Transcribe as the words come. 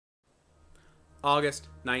August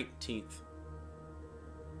 19th.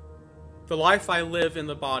 The life I live in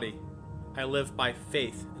the body, I live by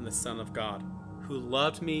faith in the Son of God, who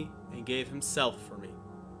loved me and gave himself for me.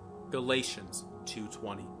 Galatians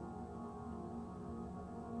 2:20.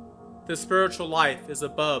 The spiritual life is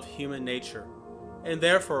above human nature, and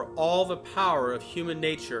therefore all the power of human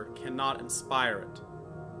nature cannot inspire it.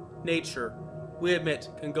 Nature, we admit,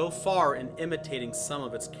 can go far in imitating some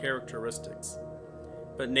of its characteristics,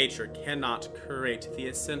 but nature cannot create the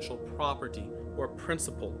essential property or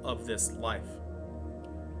principle of this life.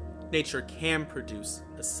 Nature can produce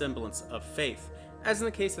a semblance of faith, as in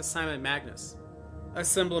the case of Simon Magus, a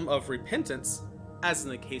semblance of repentance, as in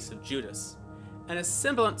the case of Judas, and a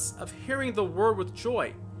semblance of hearing the word with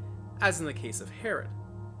joy, as in the case of Herod.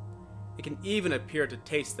 It can even appear to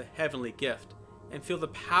taste the heavenly gift and feel the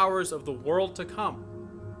powers of the world to come.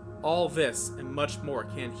 All this and much more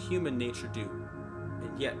can human nature do,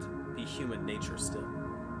 and yet be human nature still.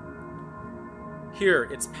 Here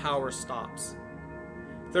its power stops.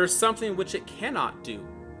 There is something which it cannot do.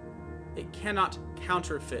 It cannot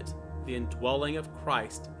counterfeit the indwelling of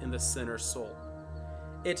Christ in the sinner's soul.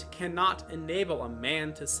 It cannot enable a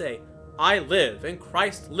man to say, "I live and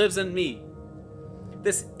Christ lives in me."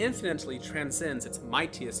 This infinitely transcends its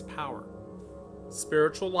mightiest power.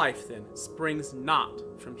 Spiritual life, then, springs not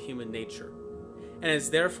from human nature, and is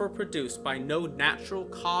therefore produced by no natural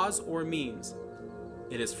cause or means.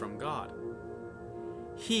 It is from God.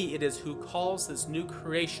 He it is who calls this new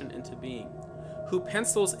creation into being, who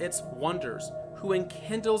pencils its wonders, who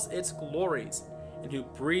enkindles its glories, and who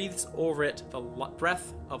breathes over it the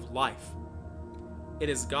breath of life. It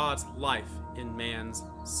is God's life in man's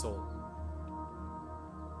soul.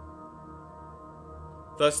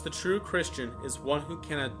 Thus, the true Christian is one who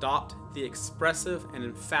can adopt the expressive and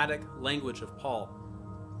emphatic language of Paul.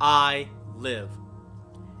 I live.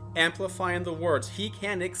 Amplifying the words, he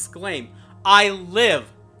can exclaim, I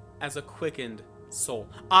live as a quickened soul.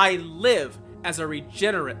 I live as a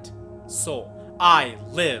regenerate soul. I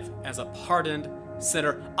live as a pardoned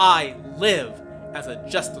sinner. I live as a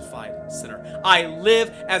justified sinner. I live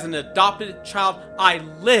as an adopted child. I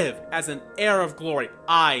live as an heir of glory.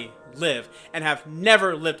 I live and have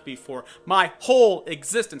never lived before. My whole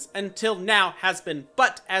existence until now has been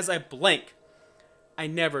but as a blank. I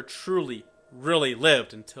never truly, really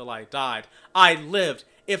lived until I died. I lived,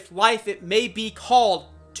 if life it may be called,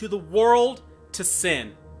 to the world, to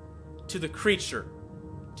sin, to the creature,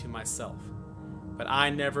 to myself. But I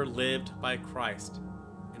never lived by Christ,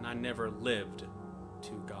 and I never lived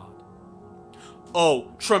to God.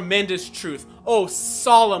 Oh, tremendous truth! Oh,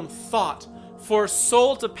 solemn thought! For a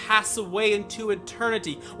soul to pass away into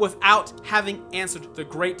eternity without having answered the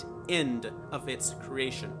great end of its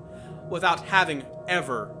creation, without having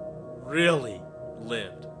ever really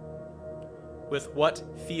lived. With what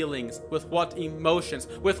feelings, with what emotions,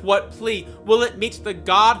 with what plea will it meet the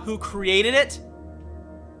God who created it?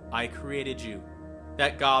 I created you,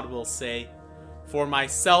 that God will say, for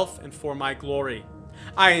myself and for my glory.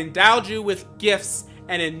 I endowed you with gifts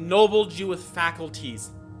and ennobled you with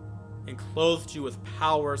faculties, and clothed you with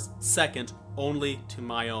powers second only to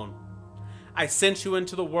my own. I sent you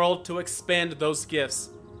into the world to expend those gifts,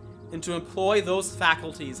 and to employ those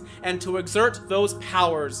faculties, and to exert those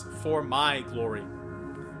powers for my glory,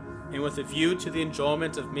 and with a view to the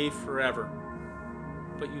enjoyment of me forever.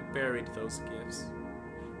 But you buried those gifts.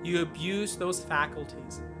 You abused those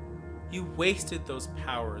faculties. You wasted those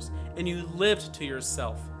powers, and you lived to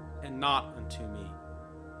yourself, and not unto me.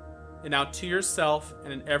 And now to yourself,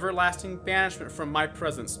 and an everlasting banishment from my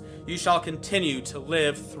presence, you shall continue to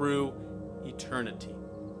live through eternity.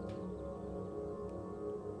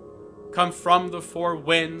 Come from the four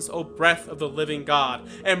winds, O breath of the living God,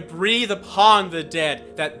 and breathe upon the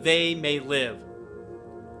dead, that they may live.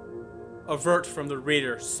 Avert from the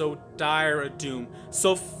reader so dire a doom,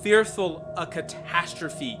 so fearful a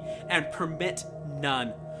catastrophe, and permit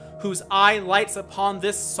none whose eye lights upon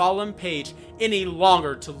this solemn page any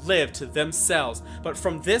longer to live to themselves, but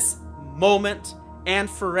from this moment and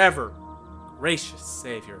forever, gracious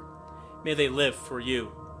Savior, may they live for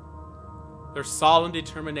you. Their solemn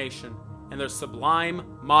determination and their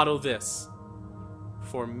sublime motto this: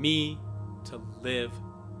 for me to live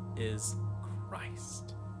is Christ.